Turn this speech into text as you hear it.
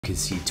can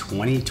see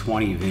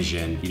 20/20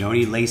 vision. You don't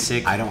need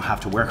LASIK. I don't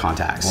have to wear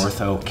contacts.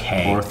 Ortho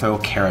K,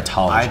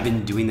 Orthokeratology. I've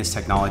been doing this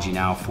technology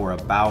now for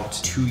about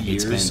 2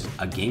 years. It's been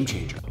a game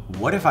changer.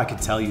 What if I could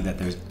tell you that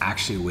there's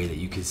actually a way that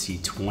you can see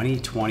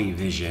 20/20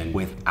 vision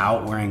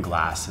without wearing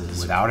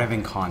glasses, without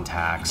having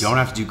contacts? You don't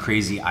have to do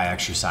crazy eye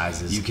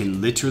exercises. You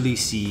can literally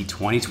see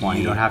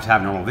 20/20. You don't have to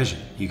have normal vision.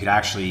 You could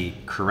actually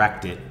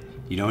correct it.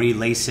 You don't need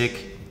LASIK,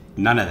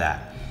 none of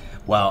that.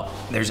 Well,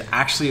 there's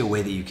actually a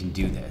way that you can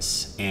do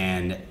this.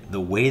 And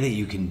the way that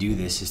you can do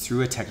this is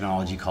through a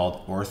technology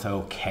called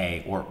Ortho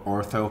K, or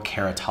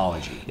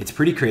Orthokeratology. It's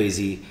pretty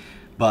crazy,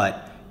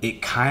 but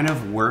it kind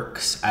of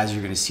works, as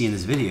you're gonna see in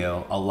this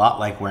video, a lot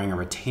like wearing a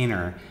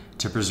retainer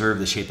to preserve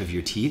the shape of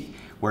your teeth,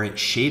 where it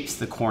shapes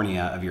the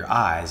cornea of your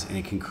eyes and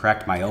it can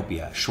correct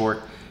myopia,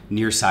 short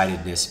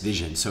nearsightedness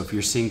vision. So if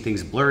you're seeing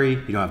things blurry,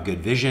 you don't have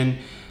good vision.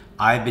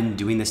 I've been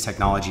doing this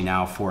technology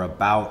now for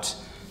about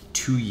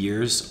 2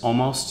 years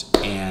almost,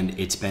 and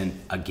it's been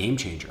a game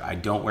changer. I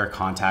don't wear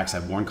contacts.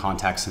 I've worn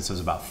contacts since I was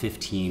about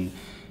 15,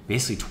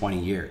 basically 20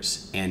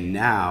 years. And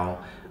now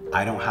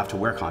I don't have to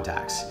wear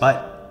contacts, but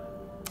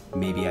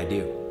maybe I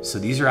do. So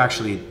these are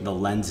actually the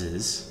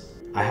lenses.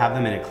 I have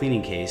them in a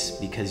cleaning case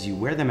because you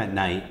wear them at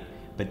night,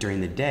 but during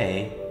the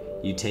day,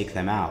 you take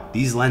them out.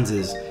 These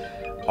lenses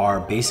are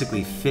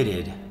basically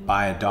fitted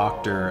by a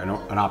doctor,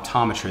 an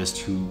optometrist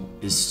who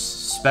is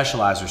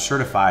specialized or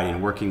certified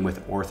in working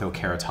with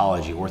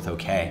Orthokeratology, Ortho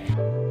K.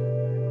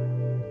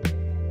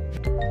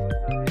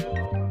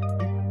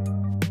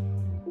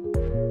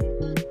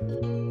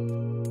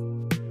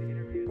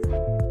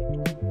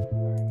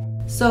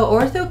 So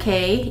Ortho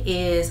K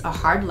is a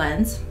hard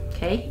lens,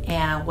 okay?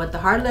 And what the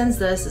hard lens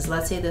does is,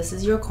 let's say this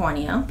is your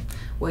cornea,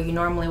 where you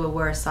normally would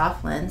wear a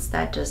soft lens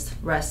that just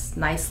rests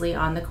nicely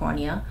on the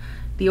cornea.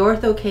 The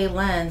Ortho K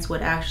lens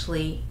would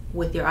actually,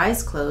 with your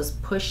eyes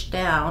closed, push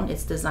down.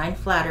 It's designed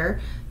flatter,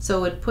 so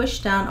it would push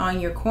down on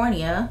your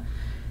cornea,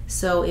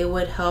 so it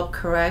would help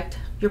correct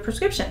your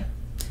prescription.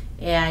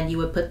 And you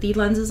would put the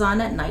lenses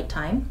on at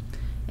nighttime,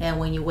 and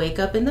when you wake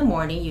up in the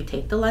morning, you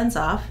take the lens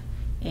off,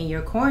 and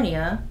your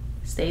cornea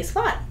stays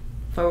flat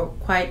for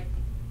quite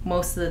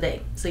most of the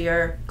day. So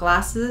you're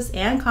glasses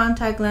and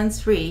contact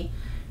lens free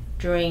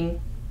during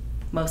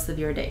most of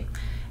your day.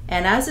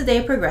 And as the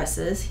day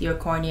progresses, your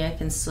cornea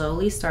can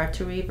slowly start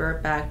to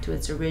revert back to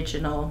its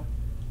original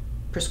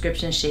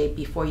prescription shape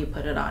before you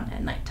put it on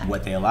at nighttime.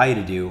 What they allow you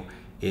to do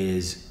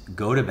is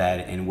go to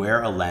bed and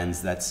wear a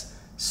lens that's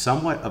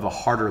somewhat of a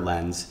harder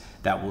lens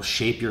that will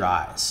shape your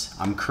eyes.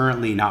 I'm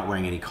currently not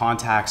wearing any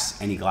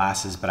contacts, any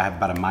glasses, but I have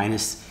about a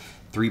minus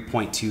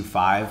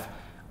 3.25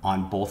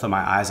 on both of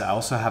my eyes. I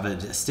also have a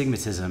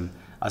astigmatism,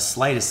 a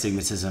slight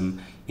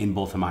astigmatism in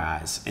both of my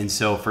eyes. And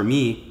so for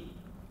me,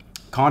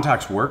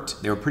 contacts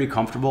worked. They were pretty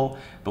comfortable,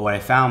 but what I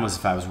found was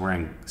if I was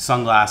wearing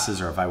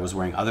sunglasses or if I was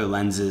wearing other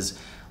lenses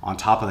on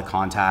top of the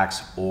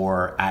contacts,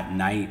 or at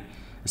night,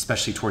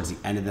 especially towards the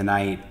end of the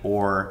night,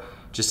 or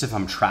just if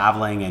I'm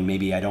traveling and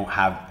maybe I don't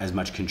have as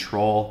much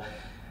control,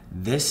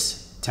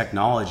 this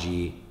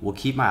technology will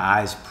keep my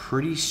eyes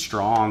pretty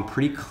strong,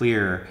 pretty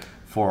clear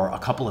for a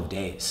couple of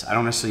days. I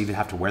don't necessarily even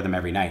have to wear them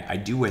every night. I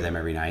do wear them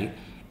every night,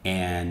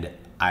 and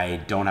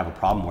I don't have a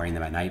problem wearing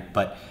them at night,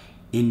 but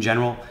in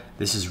general,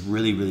 this is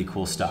really, really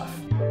cool stuff.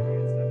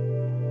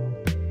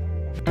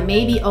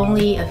 Maybe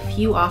only a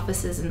few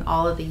offices in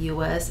all of the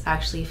US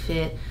actually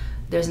fit.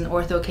 There's an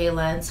Ortho K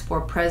lens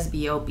for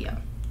presbyopia,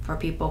 for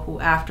people who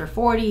after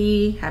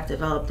 40 have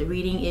developed a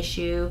reading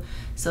issue.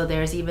 So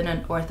there's even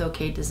an Ortho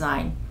K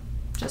design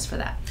just for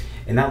that.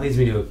 And that leads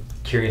me to a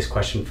curious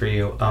question for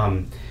you.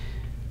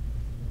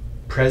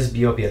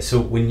 Presbyopia, so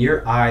when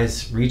your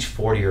eyes reach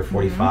 40 or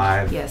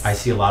 45, yes. I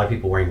see a lot of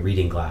people wearing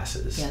reading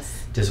glasses.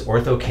 Yes. Does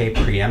Ortho K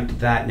preempt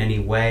that in any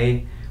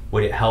way?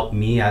 Would it help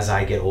me as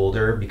I get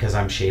older because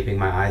I'm shaping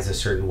my eyes a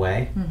certain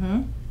way?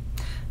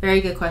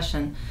 Very good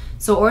question.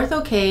 So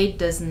Ortho K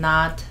does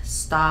not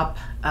stop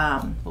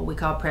what we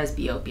call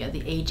presbyopia,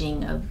 the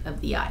aging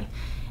of the eye.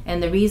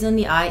 And the reason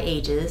the eye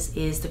ages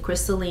is the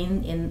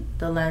crystalline in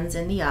the lens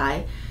in the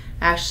eye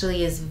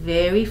actually is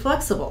very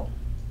flexible.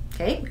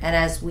 Okay, and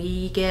as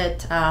we get,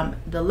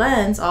 the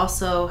lens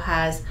also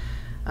has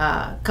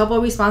a couple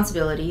of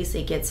responsibilities.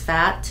 It gets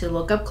fat to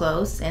look up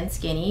close and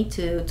skinny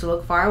to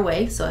look far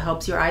away, so it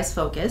helps your eyes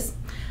focus.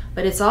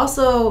 But it's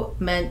also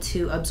meant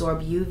to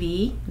absorb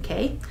UV,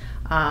 okay?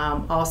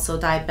 Also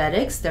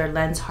diabetics, their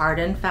lens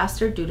harden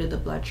faster due to the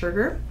blood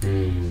sugar.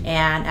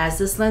 And as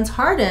this lens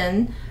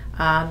harden,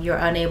 you're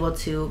unable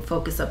to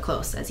focus up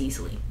close as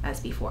easily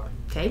as before,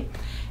 okay?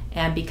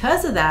 And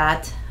because of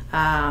that,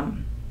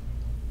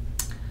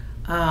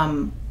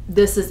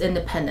 this is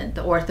independent.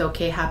 The Ortho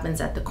K happens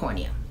at the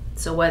cornea.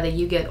 So whether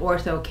you get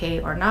Ortho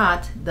K or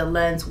not, the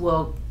lens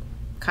will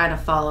kind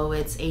of follow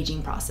its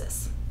aging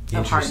process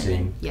of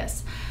hardening.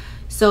 Yes.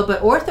 So,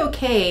 but Ortho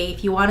K,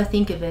 if you want to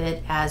think of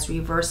it as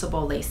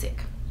reversible LASIK.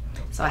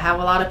 So I have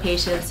a lot of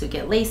patients who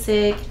get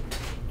LASIK,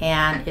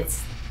 and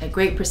it's a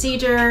great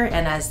procedure,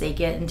 and as they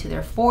get into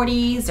their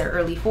 40s or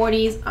early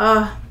 40s,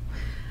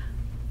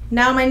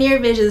 now my near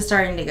vision is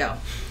starting to go.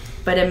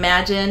 But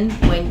imagine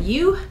when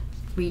you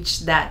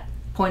reach that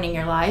point in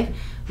your life,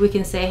 we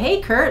can say,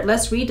 hey Kurt,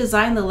 let's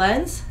redesign the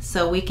lens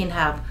so we can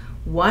have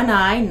one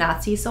eye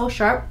not see so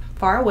sharp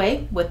far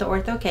away with the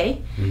Ortho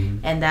K,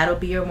 and that'll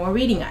be your more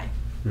reading eye.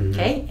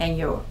 Okay, and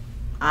your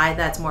eye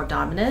that's more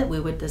dominant, we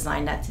would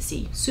design that to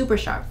see super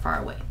sharp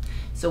far away.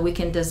 So we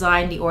can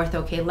design the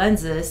Ortho K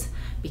lenses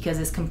because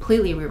it's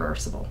completely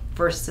reversible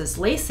versus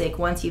LASIK.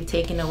 Once you've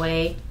taken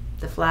away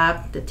the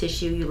flap, the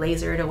tissue, you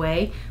laser it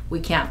away, we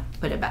can't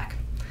put it back.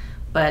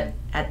 But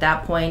at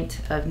that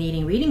point of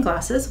needing reading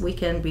glasses, we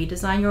can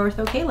redesign your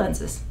Ortho K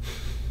lenses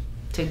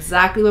to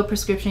exactly what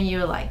prescription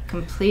you like,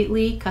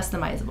 completely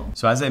customizable.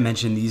 So as I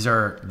mentioned, these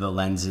are the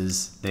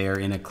lenses. They are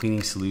in a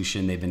cleaning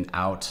solution. They've been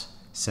out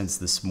since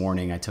this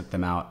morning. I took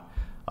them out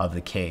of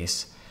the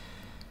case.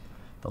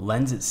 The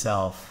lens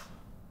itself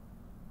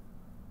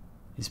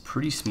is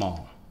pretty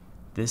small.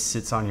 This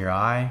sits on your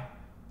eye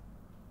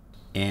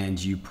and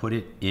you put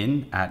it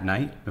in at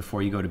night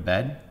before you go to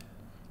bed.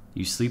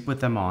 You sleep with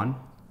them on,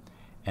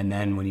 and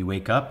then when you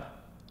wake up,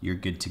 you're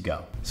good to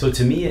go. So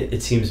to me,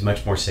 it seems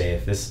much more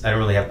safe. I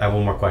have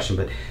one more question,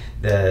 but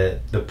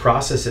the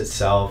process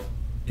itself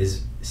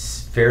is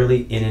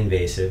fairly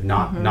ininvasive,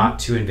 not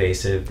too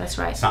invasive. That's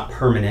right. It's not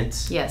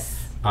permanent.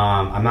 Yes.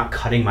 I'm not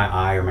cutting my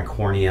eye or my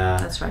cornea.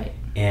 That's right.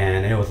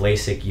 And I know with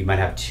LASIK, you might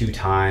have 2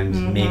 times,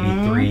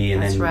 maybe 3,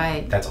 and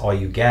then that's all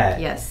you get.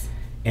 Yes.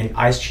 And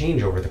eyes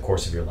change over the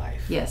course of your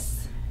life.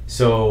 Yes.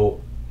 So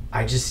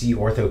I just see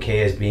Ortho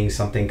K as being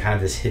something kind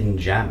of this hidden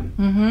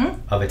gem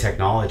of a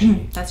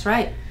technology. That's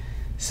right.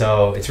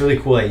 So it's really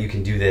cool that you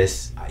can do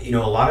this. You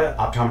know, a lot of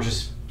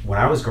optometrists, when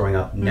I was growing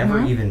up,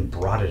 never even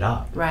brought it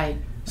up. Right.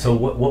 So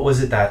what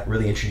was it that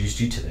really introduced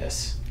you to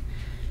this?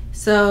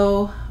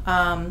 So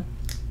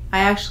I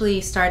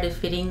actually started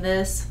fitting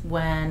this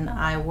when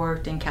I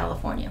worked in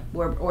California,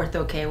 where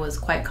Ortho K was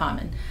quite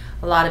common.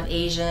 A lot of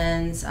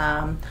Asians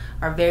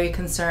are very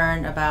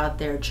concerned about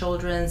their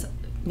children's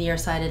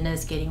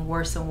nearsightedness getting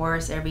worse and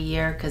worse every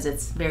year because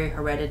it's very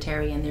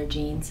hereditary in their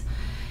genes.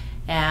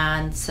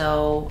 And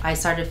so I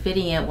started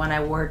fitting it when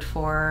I worked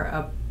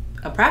for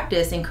a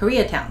practice in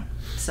Koreatown.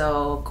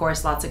 So of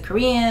course lots of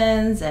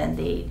Koreans, and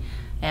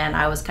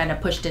I was kind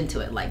of pushed into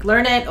it, like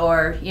learn it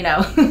or, you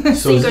know.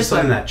 So is this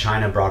something that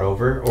China brought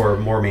over or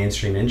more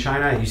mainstream in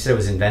China? You said it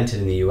was invented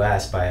in the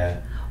US by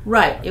a...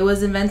 Right, it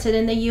was invented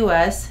in the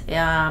US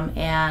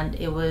and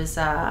it was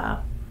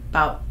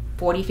about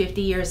 40,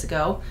 50 years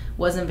ago.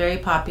 Wasn't very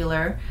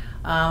popular.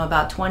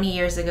 About 20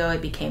 years ago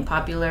it became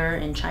popular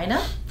in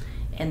China,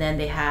 and then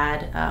they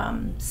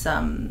had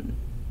some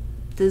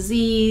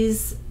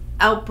disease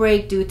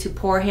outbreak due to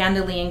poor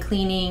handling and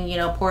cleaning, you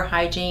know, poor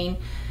hygiene.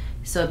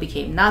 So it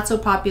became not so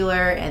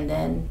popular, and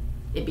then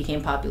it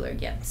became popular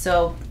again.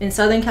 So in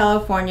Southern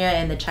California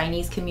and the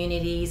Chinese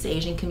communities,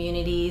 Asian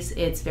communities,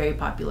 it's very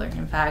popular.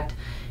 In fact,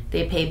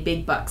 they pay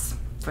big bucks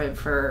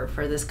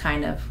for this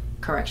kind of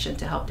correction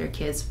to help their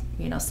kids,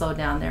 you know, slow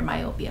down their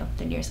myopia,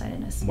 their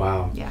nearsightedness.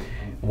 Wow. Yeah.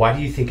 Why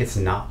do you think it's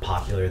not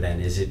popular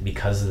then? Is it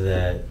because of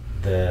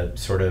the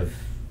sort of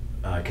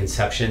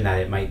conception that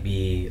it might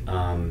be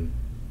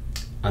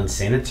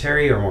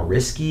unsanitary or more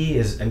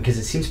risky? Because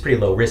it seems pretty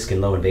low risk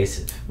and low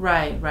invasive.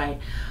 Right, right.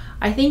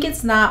 I think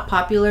it's not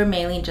popular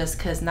mainly just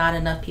because not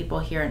enough people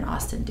here in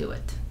Austin do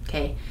it.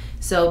 Okay,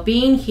 so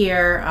being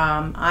here,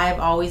 I've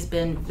always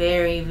been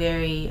very,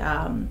 very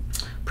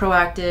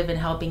proactive in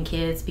helping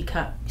kids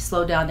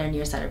slow down their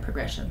nearsighted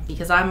progression,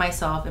 because I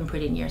myself am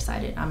pretty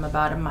nearsighted. I'm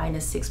about a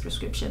 -6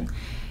 prescription,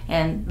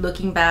 and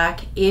looking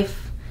back,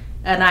 if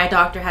an eye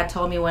doctor had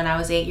told me when I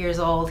was 8 years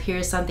old,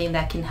 here's something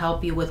that can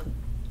help you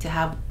to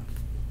have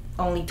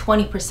only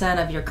 20%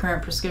 of your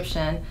current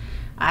prescription,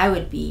 I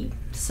would be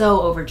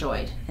so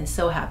overjoyed and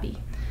so happy.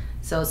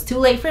 So it's too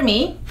late for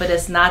me, but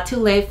it's not too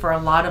late for a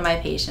lot of my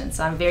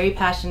patients. I'm very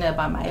passionate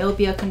about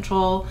myopia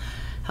control,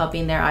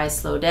 helping their eyes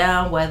slow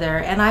down,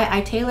 and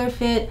I tailor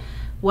fit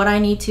what I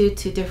need to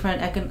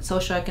different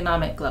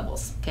socioeconomic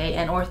levels, okay?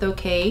 And Ortho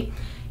K,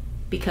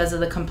 because of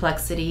the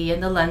complexity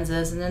and the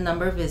lenses and the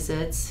number of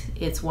visits,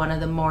 it's one of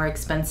the more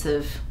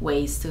expensive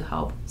ways to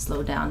help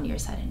slow down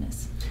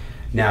nearsightedness.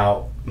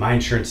 Now, my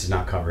insurance does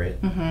not cover it.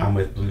 I'm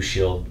with Blue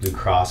Shield, Blue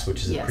Cross,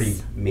 which is a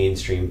pretty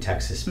mainstream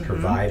Texas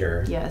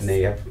provider. Yes. And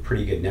they have a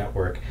pretty good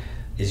network.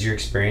 Is your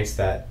experience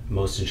that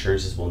most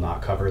insurances will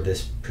not cover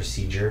this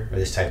procedure or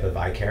this type of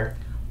eye care?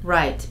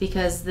 Right,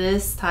 because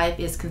this type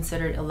is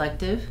considered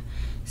elective.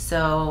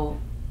 So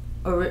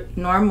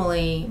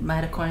normally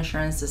medical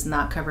insurance does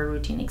not cover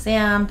routine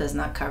exam, does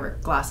not cover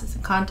glasses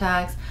and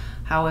contacts.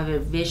 However,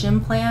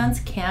 vision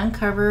plans can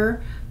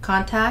cover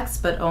contacts,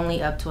 but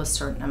only up to a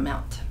certain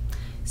amount.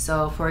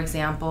 So for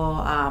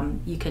example,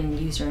 you can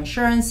use your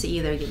insurance to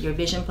either get your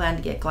vision plan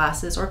to get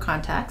glasses or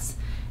contacts,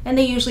 and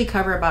they usually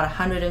cover about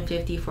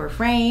 $150 for a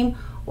frame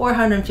or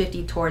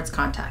 $150 towards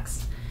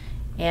contacts.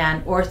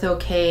 And Ortho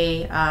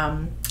K,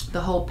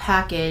 the whole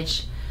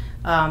package,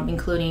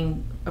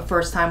 including a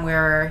first-time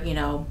wearer, you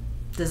know,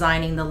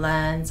 designing the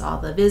lens, all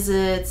the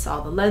visits,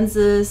 all the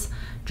lenses.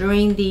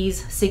 During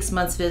these 6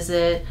 months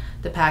visit,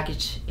 the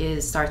package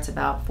starts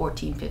about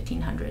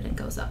 $1,400-1,500 and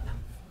goes up.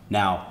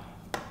 Now,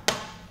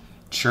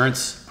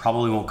 insurance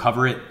probably won't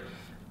cover it.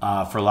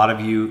 For a lot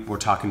of you, we're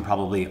talking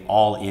probably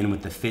all in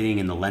with the fitting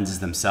and the lenses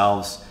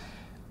themselves,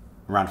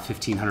 around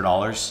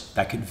 $1,500.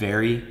 That could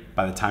vary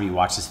by the time you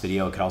watch this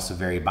video. It could also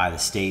vary by the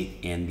state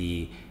and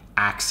the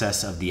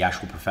access of the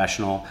actual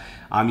professional.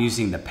 I'm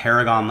using the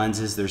Paragon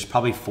lenses. There's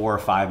probably 4 or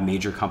 5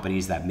 major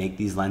companies that make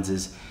these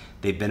lenses.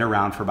 They've been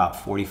around for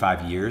about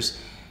 45 years.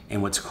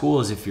 And what's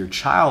cool is if your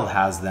child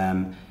has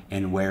them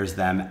and wears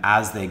them,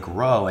 as they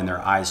grow and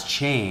their eyes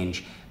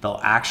change, they'll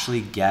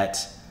actually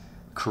get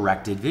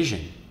corrected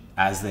vision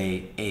as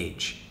they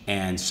age.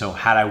 And so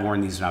had I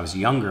worn these when I was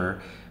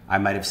younger, I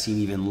might have seen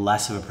even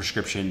less of a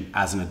prescription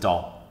as an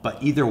adult. But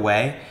either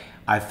way,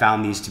 I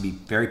found these to be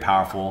very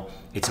powerful.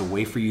 It's a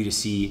way for you to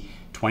see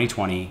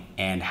 20/20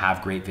 and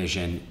have great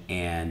vision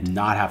and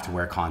not have to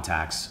wear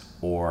contacts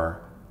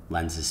or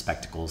lenses,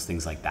 spectacles,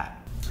 things like that.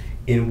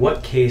 In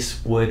what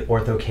case would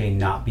Ortho K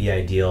not be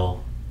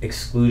ideal,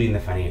 excluding the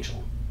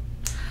financial?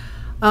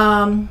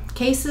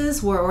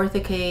 Cases where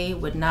Ortho K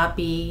would not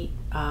be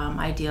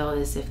ideal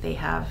is if they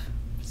have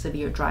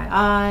severe dry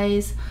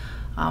eyes,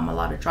 a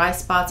lot of dry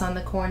spots on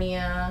the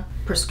cornea,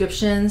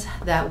 prescriptions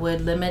that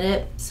would limit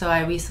it. So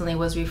I recently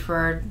was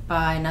referred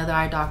by another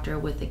eye doctor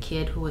with a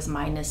kid who was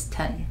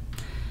 -10.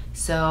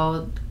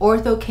 So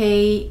Ortho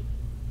K,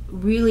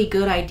 really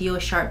good ideal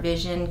sharp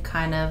vision,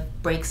 kind of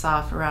breaks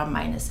off around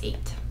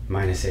 -8.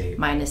 -8.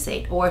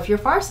 -8, or if you're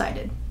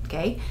farsighted,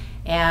 okay?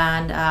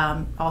 And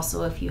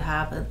also if you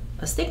have a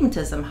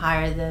astigmatism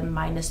higher than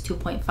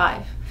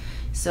 -2.5.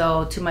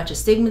 So too much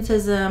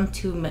astigmatism,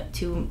 too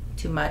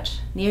much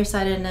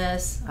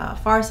nearsightedness,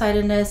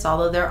 farsightedness,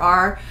 although there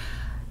are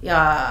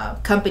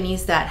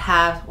companies that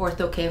have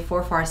Ortho K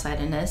for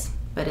farsightedness,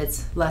 but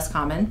it's less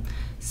common.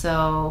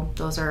 So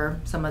those are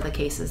some of the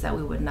cases that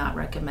we would not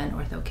recommend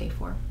Ortho K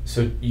for.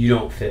 So you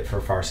don't fit for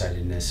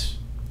farsightedness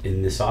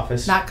in this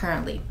office? Not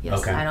currently, yes.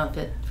 Okay. I don't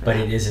fit for but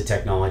that. It is a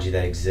technology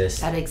that exists.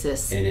 That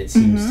exists. And it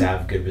seems to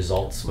have good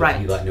results when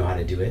Right. you know how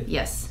to do it.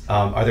 Yes.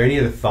 Are there any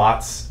other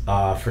thoughts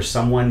for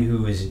someone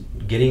who is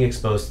getting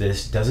exposed to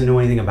this, doesn't know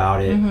anything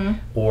about it,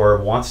 or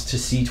wants to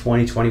see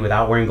 20/20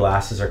 without wearing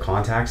glasses or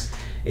contacts?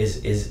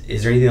 Is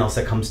there anything else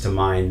that comes to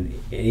mind,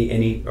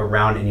 any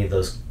around any of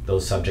those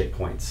subject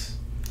points?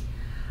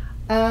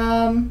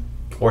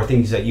 Or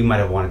things that you might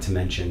have wanted to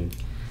mention?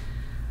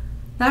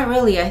 Not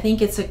really. I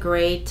think it's a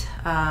great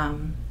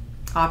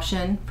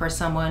option for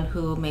someone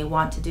who may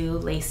want to do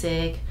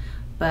LASIK,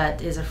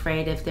 but is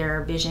afraid if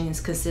their vision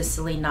is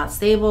consistently not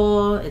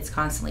stable, it's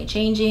constantly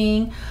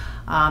changing.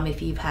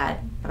 If you've had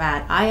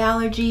bad eye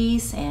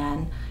allergies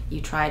and you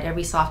tried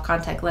every soft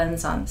contact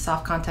lens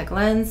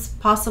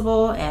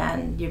possible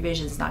and your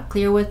vision's not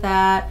clear with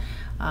that,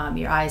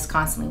 your eye is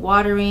constantly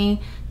watering,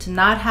 to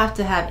not have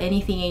to have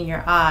anything in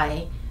your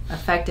eye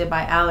affected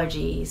by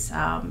allergies,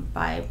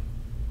 by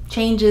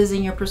changes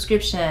in your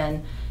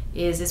prescription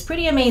is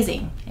pretty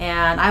amazing.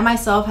 And I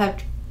myself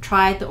have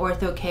tried the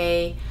Ortho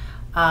K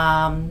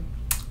a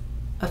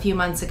few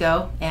months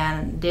ago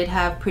and did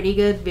have pretty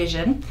good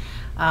vision.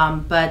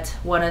 But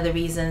one of the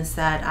reasons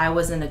that I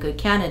wasn't a good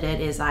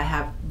candidate is I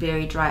have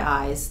very dry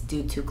eyes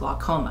due to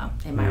glaucoma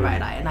in my right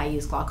eye, and I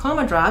use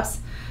glaucoma drops,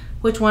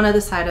 which one of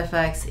the side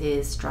effects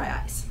is dry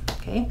eyes.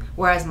 Okay,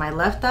 whereas my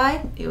left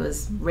eye, it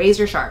was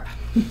razor sharp.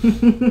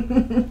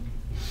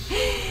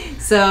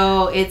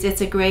 So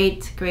it's a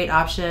great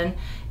option,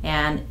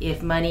 and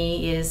if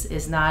money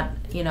is not,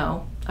 you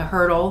know, a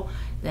hurdle,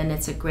 then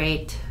it's a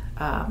great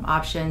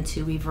option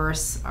to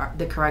reverse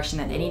the correction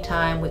at any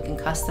time. We can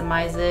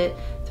customize it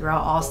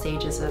throughout all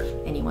stages of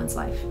anyone's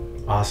life.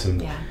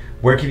 Awesome. Yeah.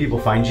 Where can people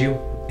find you,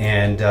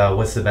 and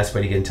what's the best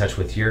way to get in touch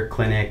with your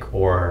clinic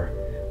or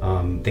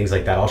things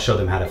like that? I'll show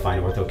them how to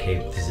find Ortho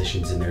K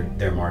physicians in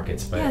their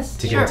markets, but yes,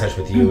 to get in touch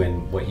with you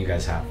and what you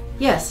guys have.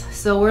 Yes,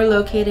 so we're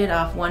located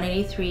off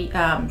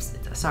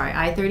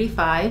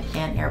I-35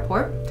 and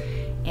Airport,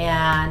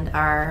 and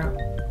our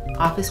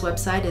office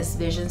website is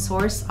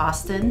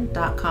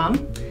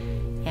visionsourceaustin.com,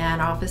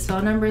 and our office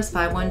phone number is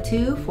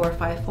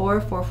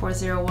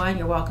 512-454-4401.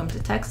 You're welcome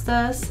to text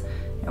us,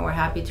 and we're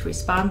happy to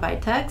respond by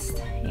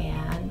text,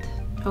 and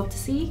hope to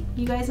see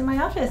you guys in my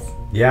office.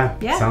 Yeah,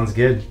 sounds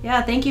good.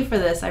 Yeah, thank you for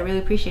this. I really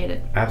appreciate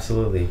it.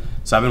 Absolutely.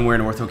 So I've been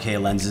wearing Ortho K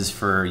lenses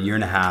for a year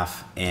and a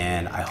half,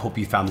 and I hope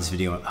you found this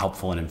video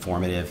helpful and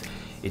informative.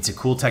 It's a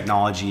cool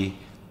technology.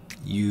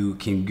 You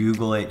can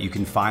Google it. You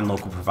can find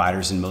local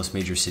providers in most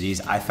major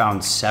cities. I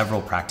found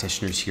several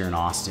practitioners here in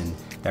Austin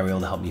that were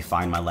able to help me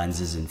find my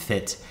lenses and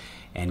fit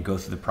and go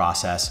through the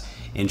process.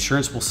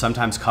 Insurance will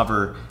sometimes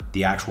cover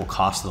the actual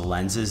cost of the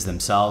lenses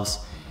themselves.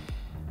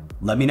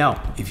 Let me know.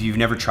 If you've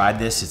never tried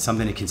this, it's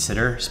something to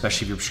consider,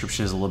 especially if your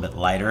prescription is a little bit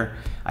lighter.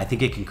 I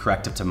think it can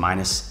correct up to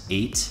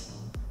 -8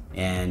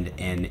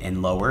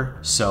 and lower.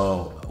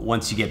 So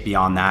once you get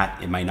beyond that,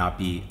 it might not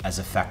be as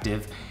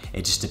effective.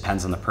 It just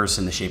depends on the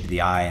person, the shape of the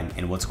eye,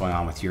 and what's going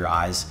on with your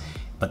eyes.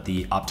 but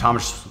the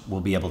optometrist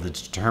will be able to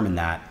determine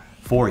that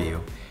for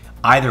you.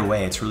 Either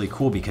way, it's really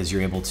cool because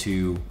you're able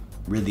to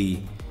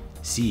really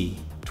see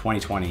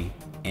 20/20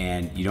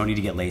 and you don't need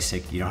to get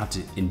LASIK. You don't have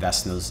to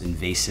invest in those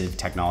invasive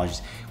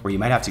technologies where you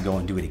might have to go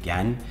and do it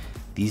again.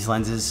 These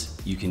lenses,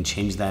 you can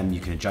change them,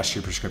 you can adjust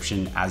your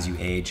prescription as you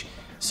age.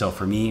 So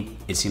for me,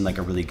 it seemed like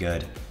a really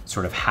good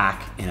sort of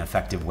hack and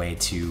effective way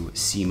to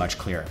see much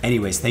clearer.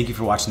 Anyways, thank you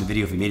for watching the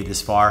video. If you made it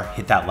this far,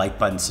 hit that like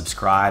button,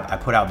 subscribe. I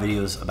put out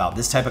videos about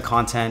this type of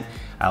content.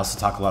 I also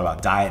talk a lot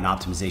about diet and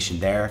optimization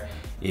there.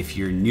 If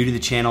you're new to the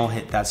channel,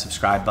 hit that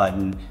subscribe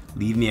button,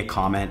 leave me a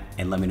comment,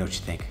 and let me know what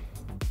you think.